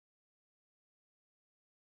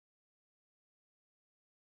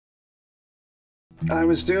I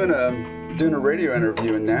was doing a radio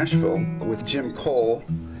interview in Nashville with Jim Cole,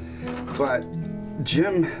 but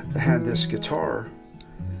Jim had this guitar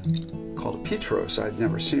called a Petros I'd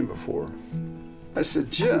never seen before. I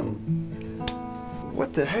said, Jim,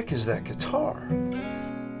 what the heck is that guitar?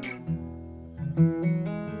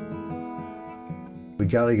 We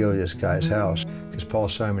got to go to this guy's house because Paul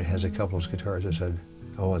Simon has a couple of his guitars. I said,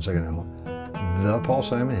 oh, 1 second now. The Paul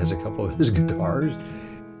Simon has a couple of his guitars?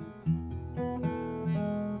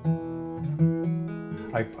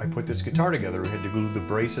 I put this guitar together. I had to glue the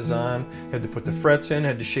braces on, had to put the frets in,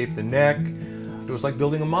 had to shape the neck. It was like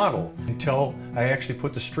building a model until I actually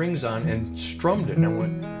put the strings on and strummed it. And I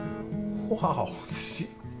went, wow,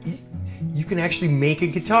 you can actually make a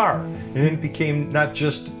guitar. And then it became not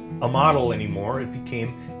just a model anymore, it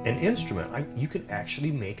became an instrument. You can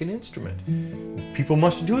actually make an instrument. People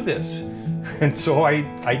must do this. And so I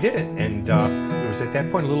did it. And it was at that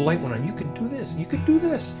point a little light went on. You can do this. You can do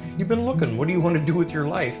this. You've been looking. What do you want to do with your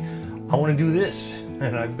life? I want to do this.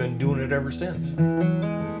 And I've been doing it ever since.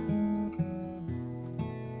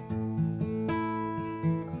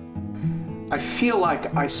 I feel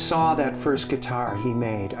like I saw that first guitar he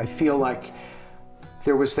made. I feel like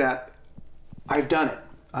there was that, I've done it.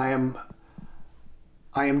 I'm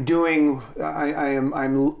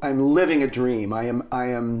living a dream. I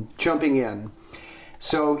am jumping in.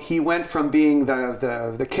 So he went from being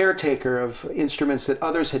the caretaker of instruments that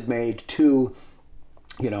others had made to,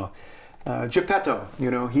 you know, Geppetto.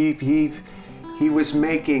 You know, he was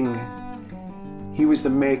making. He was the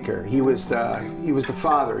maker. He was the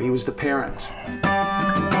father. He was the parent.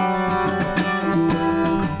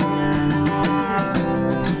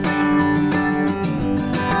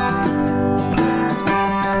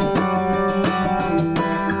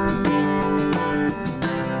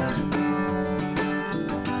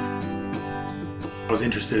 I was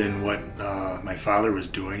interested in what my father was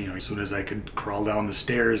doing. You know, as soon as I could crawl down the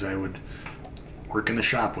stairs, I would work in the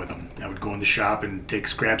shop with him. I would go in the shop and take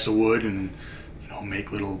scraps of wood and, you know,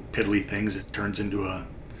 make little piddly things. It turns into a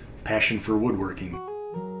passion for woodworking.